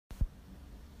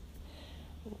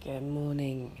Good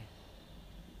morning.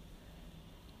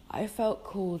 I felt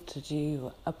called to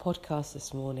do a podcast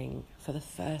this morning for the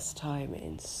first time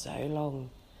in so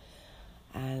long,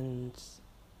 and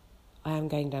I am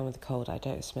going down with a cold. I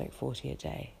don't smoke 40 a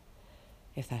day,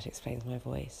 if that explains my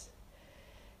voice.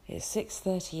 It's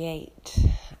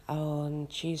 6:38 on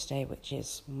Tuesday, which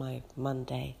is my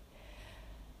Monday,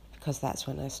 because that's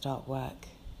when I start work,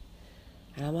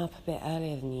 and I'm up a bit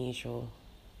earlier than usual.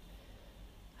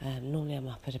 Normally I'm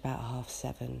up at about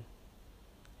 7:30,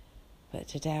 but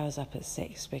today I was up at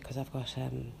 6 because I've got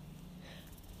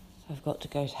to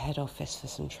go to head office for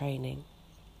some training,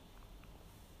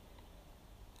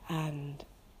 and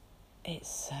it's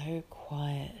so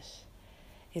quiet.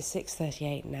 It's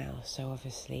 6:38 now, so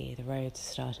obviously the roads are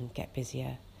starting to get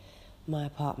busier. My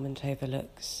apartment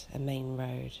overlooks a main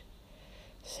road,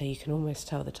 so you can almost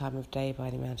tell the time of day by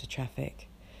the amount of traffic.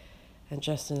 And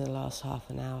just in the last half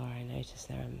an hour, I noticed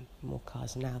there are more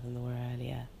cars now than there were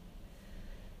earlier.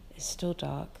 It's still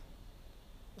dark,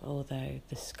 although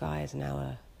the sky is now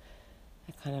a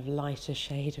kind of lighter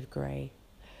shade of grey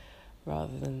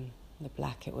rather than the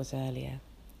black it was earlier.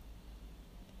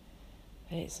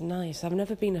 But it's nice. I've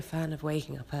never been a fan of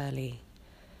waking up early,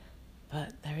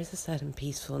 but there is a certain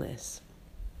peacefulness.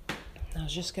 I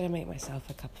was just going to make myself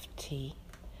a cup of tea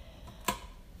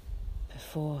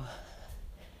before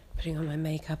putting on my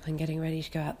makeup and getting ready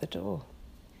to go out the door.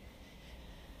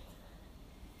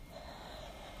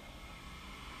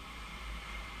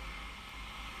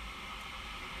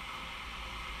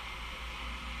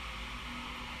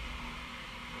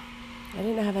 I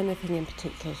didn't have anything in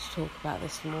particular to talk about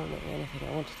this morning, anything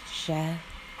I wanted to share.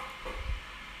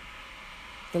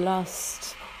 The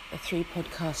last 3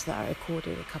 podcasts that I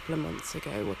recorded a couple of months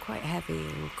ago were quite heavy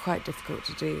and quite difficult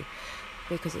to do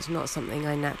because it's not something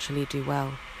I naturally do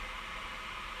well.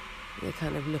 You're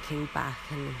kind of looking back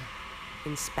and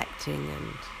inspecting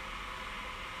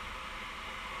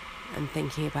and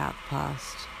thinking about the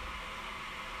past.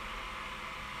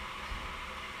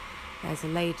 There's a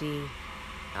lady,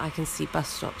 I can see bus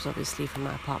stops obviously from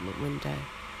my apartment window,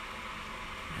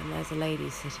 and there's a lady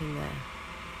sitting there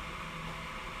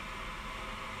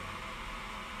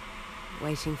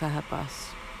waiting for her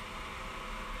bus.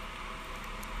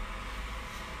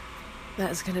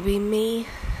 That's going to be me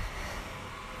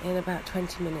in about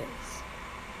 20 minutes.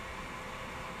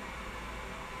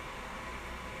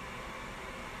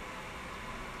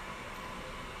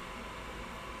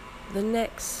 The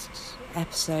next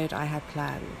episode I had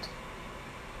planned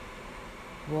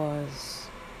was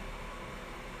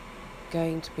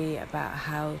going to be about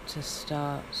how to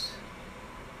start,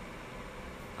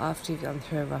 after you've gone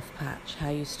through a rough patch, how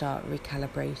you start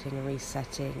recalibrating and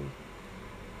resetting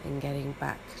and getting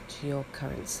back to your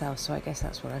current self. So I guess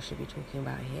that's what I should be talking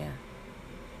about here.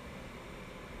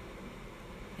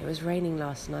 It was raining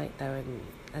last night though, and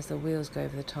as the wheels go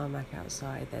over the tarmac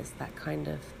outside, there's that kind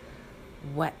of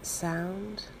wet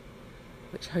sound,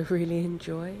 which I really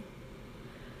enjoy.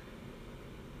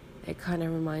 It kind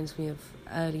of reminds me of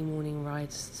early morning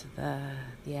rides to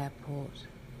the airport.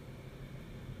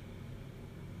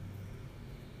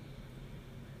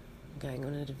 Going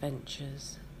on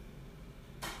adventures.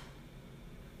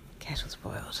 Kettle's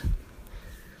boiled.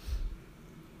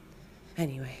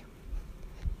 Anyway,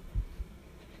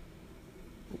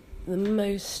 the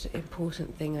most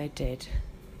important thing I did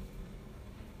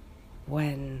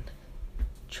when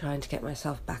trying to get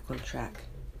myself back on track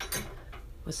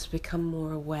was to become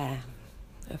more aware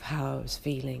of how I was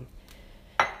feeling.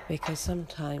 Because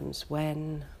sometimes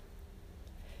when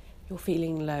you're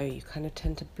feeling low, you kind of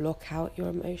tend to block out your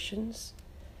emotions.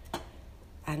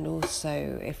 And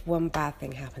also, if one bad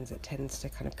thing happens, it tends to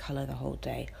kind of colour the whole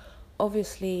day.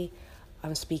 Obviously,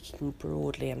 I'm speaking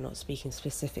broadly, I'm not speaking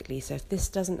specifically. So if this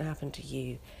doesn't happen to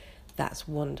you, that's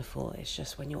wonderful. It's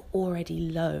just when you're already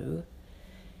low,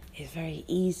 it's very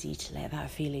easy to let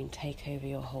that feeling take over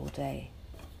your whole day.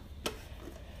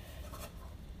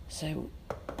 So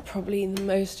probably the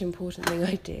most important thing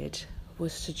I did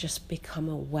was to just become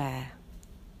aware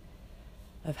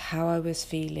of how I was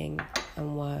feeling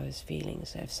and why I was feeling.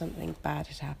 So if something bad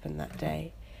had happened that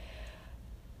day,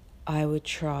 I would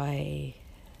try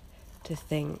to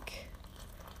think,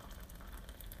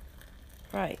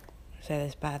 right, so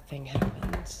this bad thing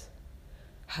happens.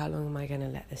 How long am I going to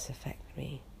let this affect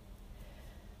me?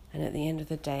 And at the end of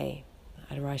the day,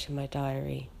 I'd write in my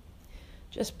diary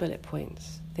just bullet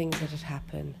points, things that had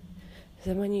happened. So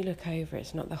then when you look over,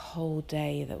 it's not the whole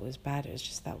day that was bad, it was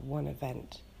just that one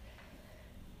event.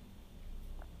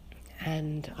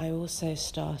 And I also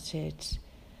started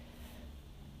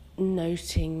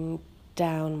noting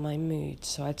down my mood.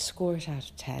 So I'd score it out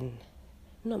of 10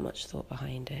 not much thought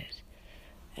behind it.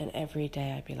 And every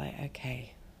day I'd be like,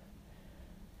 okay,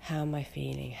 how am I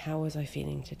feeling? How was I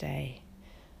feeling today?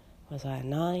 Was I a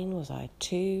 9? Was I a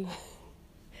 2?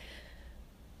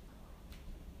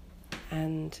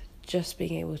 And just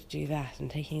being able to do that and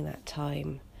taking that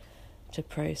time to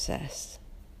process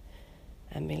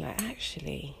and being like,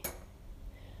 actually,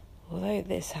 although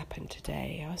this happened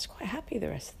today, I was quite happy the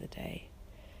rest of the day.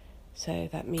 So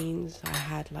that means I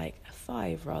had like a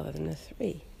 5 rather than a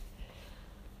 3.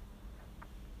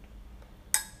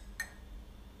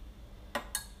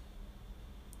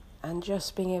 And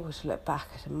just being able to look back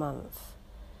at a month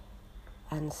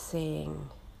and seeing,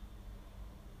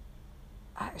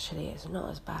 actually, it's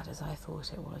not as bad as I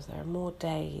thought it was. There are more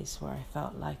days where I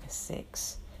felt like a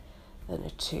 6 than a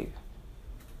 2,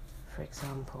 for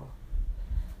example.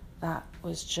 That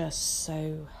was just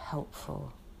so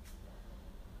helpful.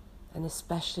 And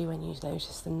especially when you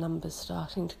notice the numbers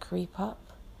starting to creep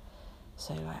up.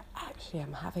 So like, actually,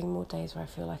 I'm having more days where I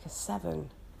feel like a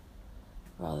 7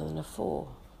 rather than a 4.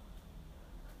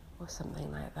 Or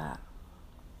something like that.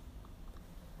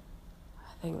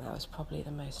 I think that was probably the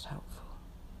most helpful.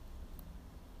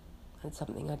 And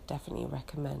something I'd definitely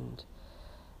recommend,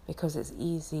 because it's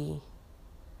easy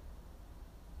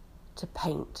to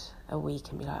paint a week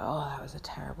and be like, oh, that was a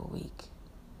terrible week.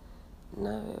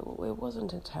 No, it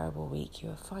wasn't a terrible week. You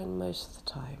were fine most of the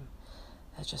time.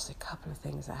 There's just a couple of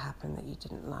things that happened that you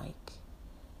didn't like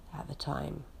at the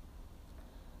time.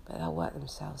 But they'll work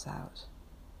themselves out.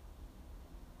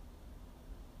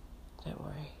 Don't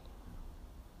worry.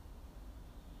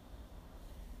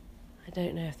 I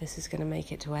don't know if this is going to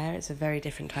make it to air. It's a very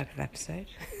different type of episode.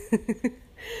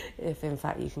 If in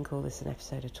fact you can call this an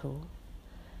episode at all.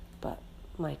 But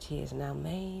my tea is now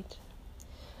made.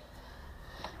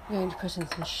 I'm going to put in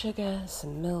some sugar,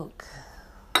 some milk.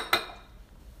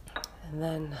 And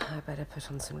then I better put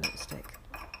on some lipstick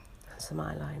and some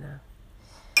eyeliner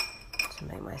to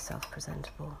make myself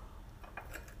presentable.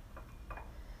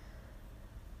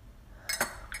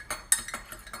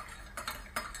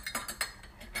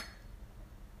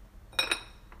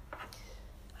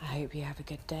 I hope you have a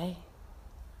good day.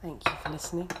 Thank you for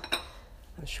listening.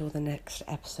 I'm sure the next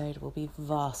episode will be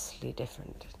vastly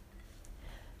different.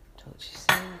 Talk to you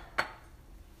soon.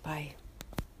 Bye.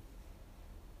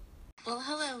 Well,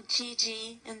 hello,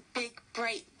 Gigi, and big,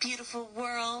 bright, beautiful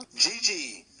world.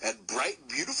 Gigi at Bright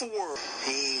Beautiful World.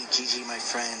 Hey, Gigi, my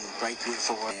friend, Bright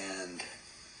Beautiful World. And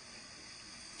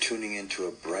tuning into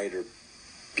a brighter,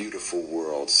 beautiful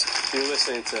world. You're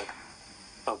listening to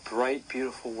A Bright,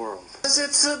 Beautiful World. 'Cause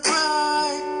it's a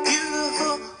bright,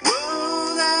 beautiful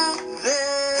world out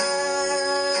there.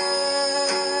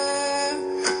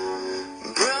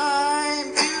 Bright,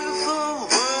 beautiful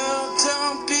world,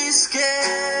 don't be scared.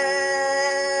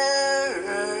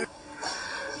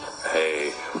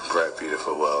 Hey, bright,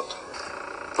 beautiful world.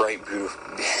 Bright, beautiful...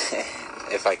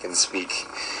 if I can speak.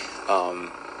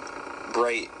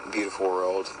 Bright, beautiful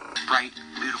world. Bright,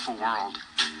 beautiful world.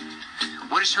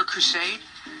 What is her crusade?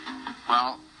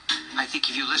 Well, I think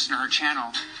if you listen to her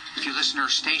channel, if you listen to her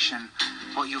station,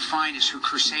 what you'll find is her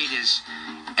crusade is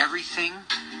everything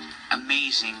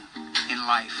amazing in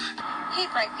life. Hey,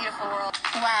 Bright Beautiful World.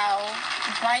 Wow.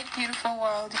 Bright Beautiful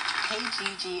World. Hey,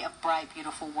 Gigi, a bright,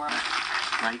 beautiful world.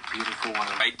 Bright, beautiful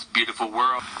world. Bright, beautiful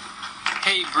world.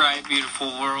 Hey, bright, beautiful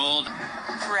world.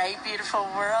 Bright Beautiful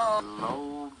World.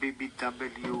 Hello,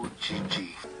 BBW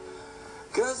Gigi.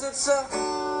 'Cause it's a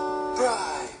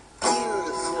bright,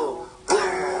 beautiful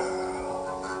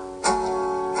world.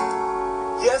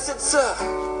 Yes, it's a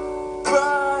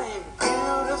bright,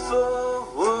 beautiful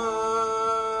world.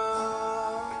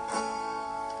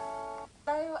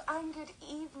 Hello and good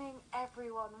evening,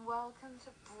 everyone. Welcome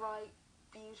to Bright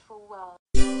Beautiful World.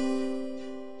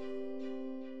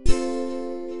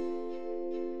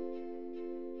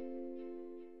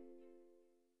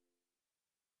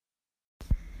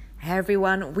 Hey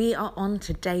everyone, we are on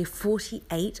to day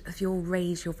 48 of your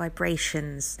Raise Your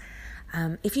Vibrations.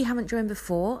 If you haven't joined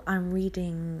before, I'm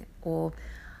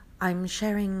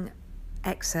sharing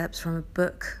excerpts from a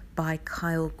book by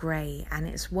Kyle Gray, and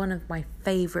it's one of my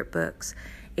favourite books.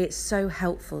 It's so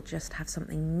helpful just to have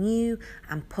something new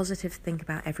and positive to think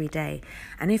about every day.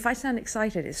 And if I sound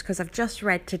excited, it's because I've just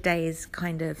read today's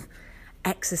kind of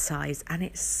exercise, and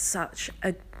it's such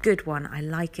a good one. I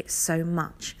like it so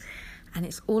much. And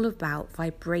it's all about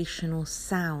vibrational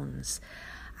sounds.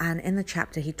 And in the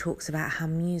chapter, he talks about how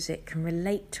music can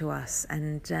relate to us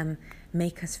and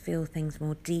make us feel things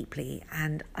more deeply.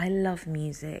 And I love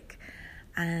music.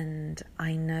 And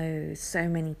I know so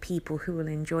many people who will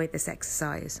enjoy this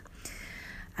exercise.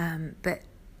 But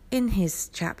in his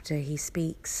chapter, he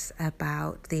speaks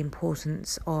about the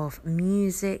importance of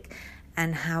music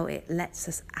and how it lets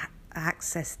us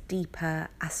access deeper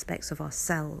aspects of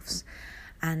ourselves.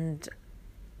 And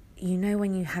you know,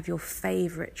 when you have your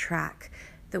favourite track,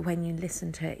 that when you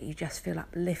listen to it, you just feel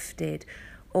uplifted,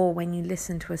 or when you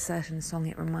listen to a certain song,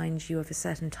 it reminds you of a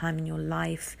certain time in your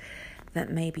life that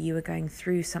maybe you were going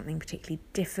through something particularly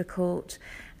difficult,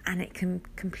 and it can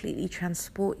completely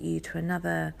transport you to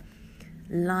another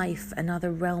life,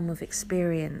 another realm of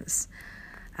experience.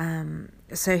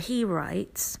 So he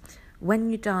writes, when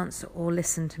you dance or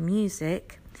listen to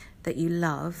music that you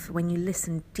love, when you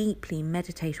listen deeply,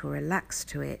 meditate or relax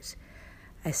to it,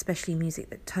 especially music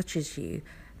that touches you,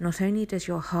 not only does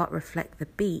your heart reflect the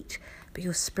beat, but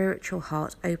your spiritual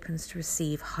heart opens to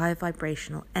receive high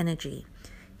vibrational energy,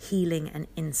 healing and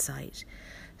insight.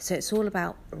 So it's all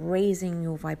about raising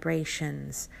your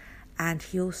vibrations. And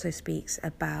he also speaks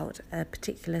about a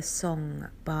particular song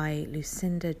by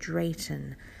Lucinda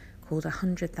Drayton called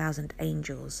 100,000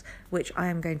 Angels, which I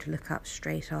am going to look up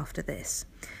straight after this.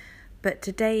 But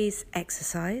today's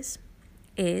exercise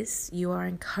is you are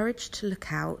encouraged to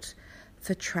look out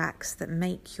for tracks that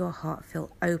make your heart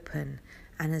feel open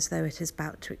and as though it is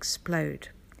about to explode.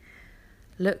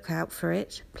 Look out for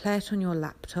it, play it on your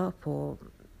laptop or,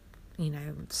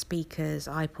 speakers,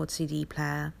 iPod, CD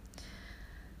player,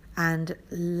 and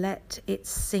let it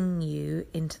sing you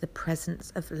into the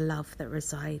presence of love that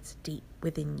resides deep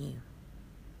within you.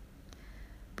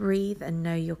 Breathe and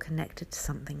know you're connected to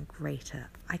something greater.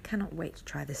 I cannot wait to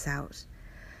try this out.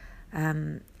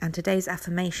 And today's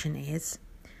affirmation is,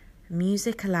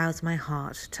 music allows my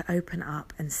heart to open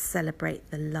up and celebrate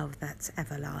the love that's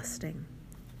everlasting.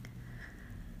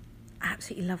 I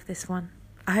absolutely love this one.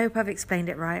 I hope I've explained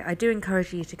it right. I do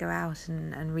encourage you to go out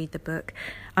and read the book.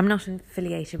 I'm not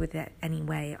affiliated with it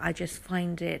anyway. I just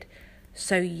find it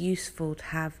so useful to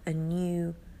have a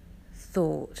new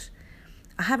thought.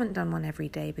 I haven't done one every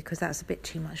day because that's a bit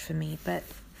too much for me. But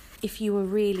if you're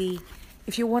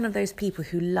one of those people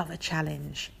who love a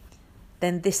challenge,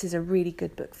 then this is a really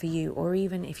good book for you. Or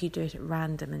even if you do it at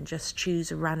random and just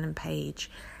choose a random page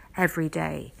every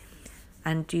day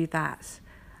and do that.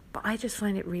 But I just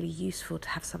find it really useful to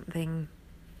have something,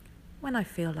 when I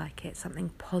feel like it, something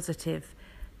positive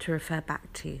to refer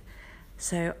back to.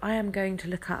 So I am going to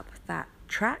look up that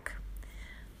track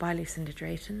by Lucinda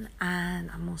Drayton, and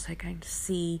I'm also going to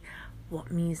see what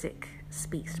music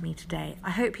speaks to me today.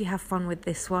 I hope you have fun with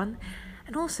this one.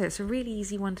 And also, it's a really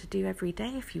easy one to do every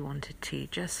day if you wanted to.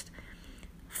 Just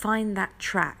find that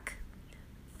track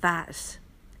that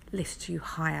lifts you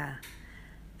higher,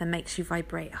 that makes you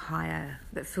vibrate higher,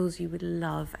 that fills you with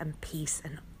love and peace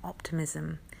and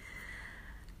optimism.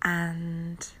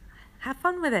 And have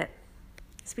fun with it.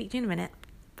 Speak to you in a minute.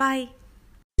 Bye.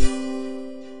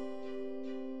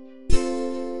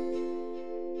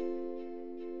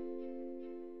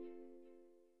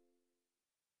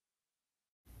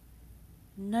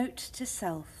 Note to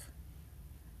self.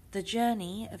 The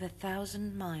journey of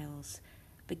 1,000 miles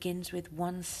begins with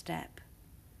one step,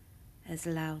 as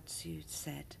Lao Tzu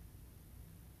said.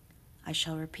 I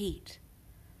shall repeat.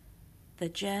 The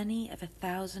journey of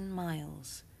 1,000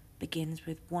 miles begins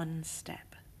with one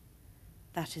step.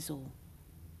 That is all.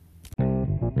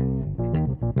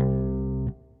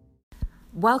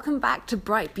 Welcome back to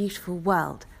Bright Beautiful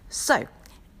World. So,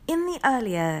 in the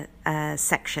earlier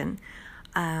section,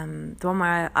 the one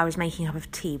where I was making a cup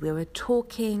of tea, we were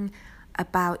talking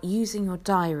about using your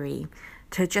diary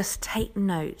to just take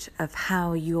note of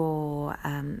how your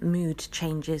mood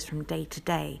changes from day to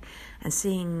day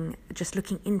and just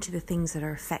looking into the things that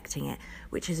are affecting it,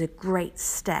 which is a great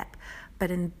step. But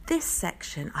in this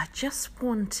section, I just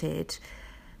wanted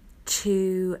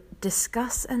to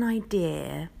discuss an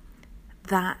idea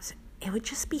that it would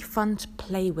just be fun to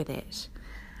play with it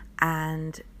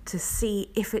and to see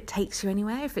if it takes you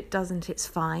anywhere. If it doesn't, it's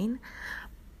fine.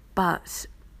 But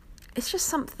it's just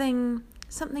something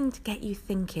to get you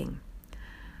thinking.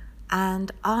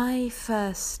 And I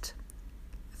first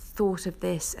thought of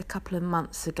this a couple of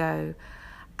months ago,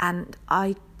 and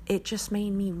it just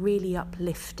made me really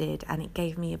uplifted, and it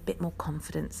gave me a bit more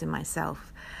confidence in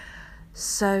myself.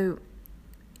 So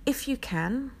if you'd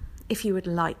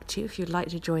like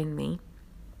to join me,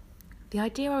 the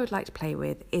idea I would like to play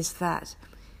with is that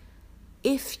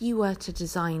if you were to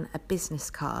design a business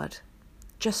card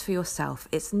just for yourself,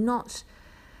 it's not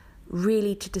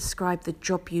really to describe the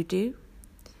job you do.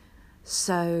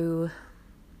 So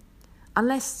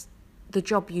unless the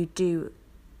job you do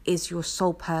is your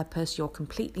sole purpose, you're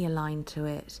completely aligned to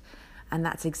it, and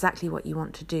that's exactly what you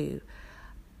want to do,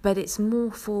 but it's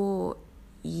more for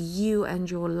you and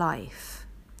your life,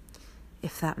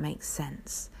 if that makes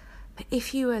sense. But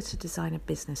if you were to design a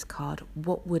business card,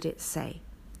 what would it say?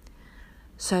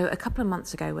 So a couple of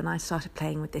months ago when I started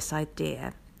playing with this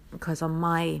idea, because on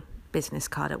my business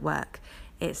card at work,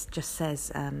 it just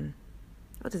says,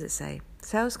 what does it say?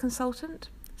 Sales consultant?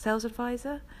 Sales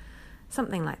advisor?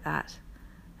 Something like that.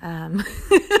 I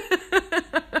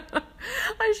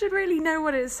should really know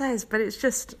what it says, but it's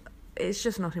just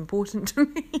not important to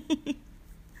me.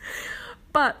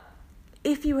 But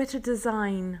if you were to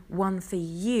design one for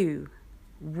you,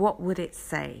 what would it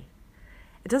say?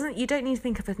 You don't need to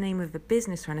think of the name of the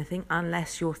business or anything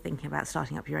unless you're thinking about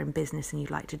starting up your own business and you'd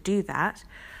like to do that.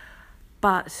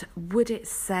 But would it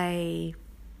say,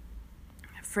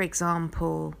 for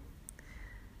example,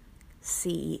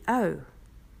 CEO?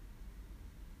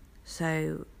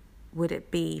 So would it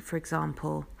be, for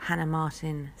example, Hannah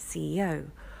Martin,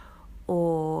 CEO?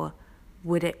 Or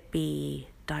would it be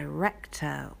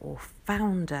director or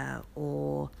founder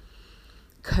or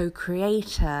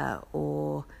co-creator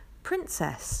or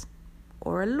princess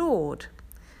or a lord?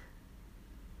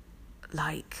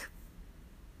 Like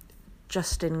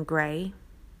Justin Gray,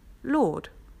 Lord.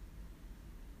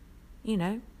 You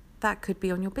know, that could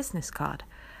be on your business card.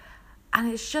 And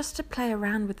it's just to play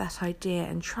around with that idea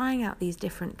and trying out these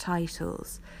different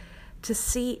titles to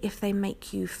see if they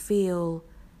make you feel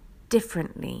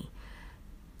differently.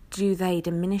 Do they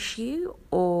diminish you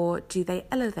or do they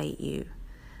elevate you?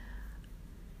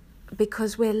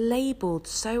 Because we're labelled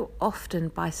so often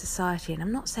by society, and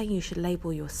I'm not saying you should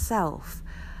label yourself,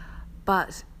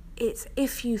 but it's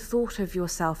if you thought of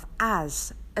yourself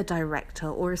as a director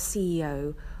or a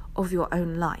CEO of your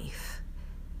own life,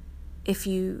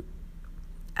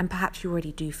 and perhaps you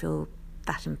already do feel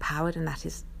that empowered, and that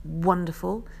is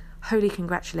wonderful, wholly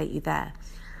congratulate you there.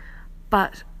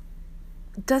 But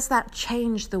does that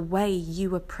change the way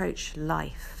you approach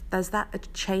life? Does that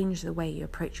change the way you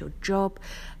approach your job?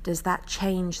 Does that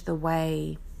change the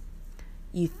way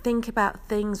you think about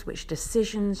things, which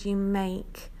decisions you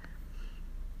make?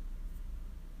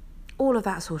 All of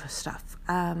that sort of stuff.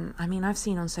 I've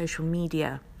seen on social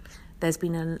media, there's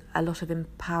been a lot of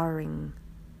empowering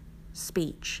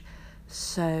speech.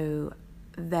 So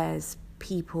there's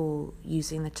people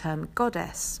using the term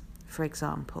goddess, for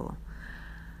example,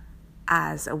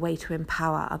 as a way to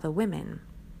empower other women.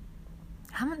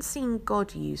 I haven't seen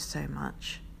God used so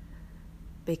much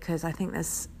because I think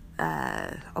there's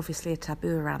obviously a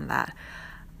taboo around that.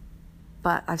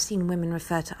 But I've seen women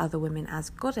refer to other women as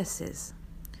goddesses.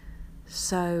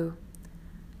 So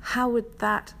how would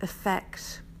that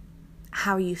affect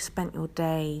how you spent your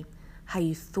day, how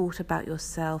you thought about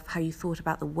yourself, how you thought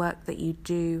about the work that you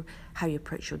do, how you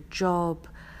approach your job,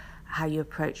 how you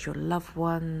approach your loved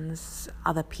ones,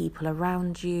 other people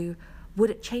around you? Would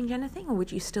it change anything, or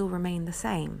would you still remain the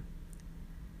same?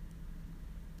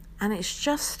 And it's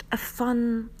just a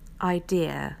fun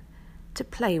idea to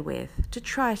play with, to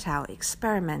try it out,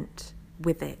 experiment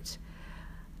with it.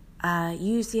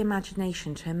 Use the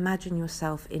imagination to imagine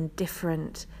yourself in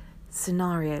different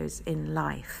scenarios in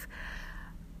life.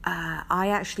 I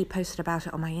actually posted about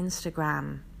it on my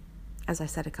Instagram, as I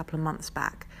said, a couple of months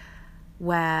back,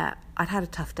 where I'd had a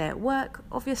tough day at work,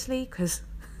 obviously, because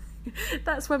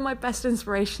that's when my best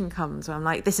inspiration comes, where I'm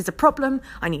like, this is a problem,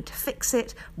 I need to fix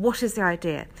it, what is the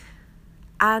idea?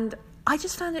 And I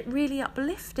just found it really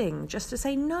uplifting just to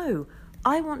say, no,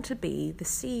 I want to be the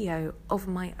CEO of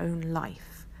my own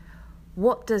life.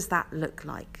 What does that look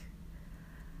like?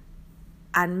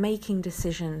 And making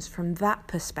decisions from that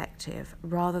perspective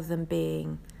rather than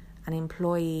being an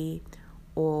employee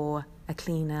or a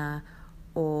cleaner,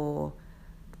 or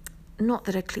not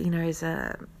that a cleaner is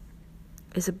a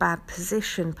bad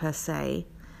position per se,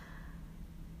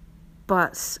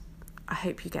 but I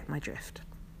hope you get my drift.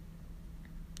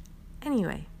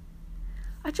 Anyway,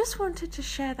 I just wanted to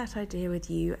share that idea with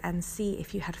you and see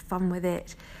if you had fun with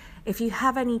it. If you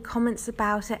have any comments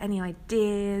about it, any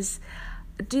ideas,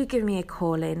 do give me a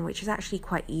call in, which is actually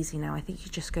quite easy now. I think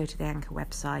you just go to the Anchor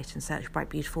website and search Bright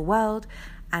Beautiful World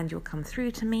and you'll come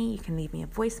through to me. You can leave me a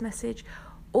voice message,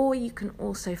 or you can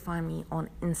also find me on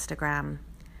Instagram,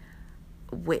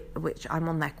 which I'm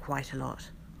on there quite a lot.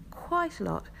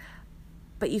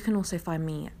 But you can also find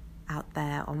me out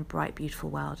there on Bright Beautiful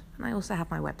World. And I also have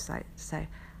my website, so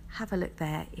have a look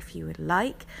there if you would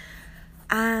like,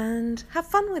 and have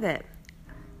fun with it.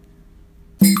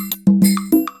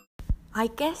 I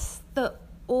guess that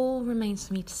all remains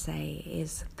for me to say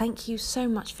is thank you so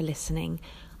much for listening.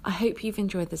 I hope you've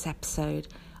enjoyed this episode.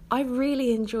 I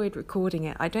really enjoyed recording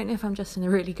it. I don't know if I'm just in a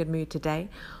really good mood today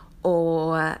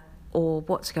or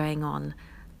what's going on,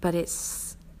 but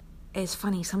it's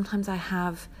funny. Sometimes I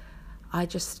have I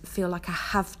just feel like I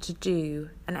have to do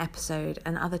an episode,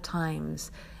 and other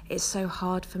times it's so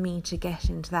hard for me to get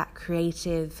into that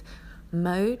creative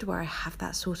mode where I have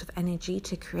that sort of energy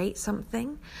to create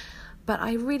something. But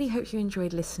I really hope you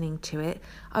enjoyed listening to it.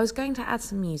 I was going to add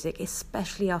some music,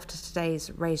 especially after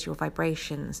today's Raise Your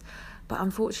Vibrations, but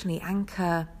unfortunately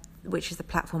Anchor, which is the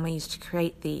platform I use to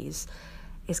create these,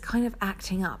 is kind of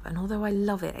acting up, and although I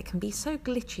love it, it can be so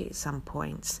glitchy at some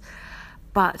points.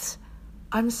 But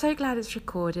I'm so glad it's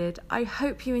recorded. I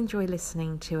hope you enjoy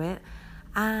listening to it,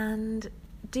 and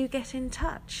do get in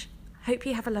touch. Hope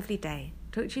you have a lovely day.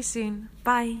 Talk to you soon.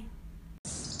 Bye.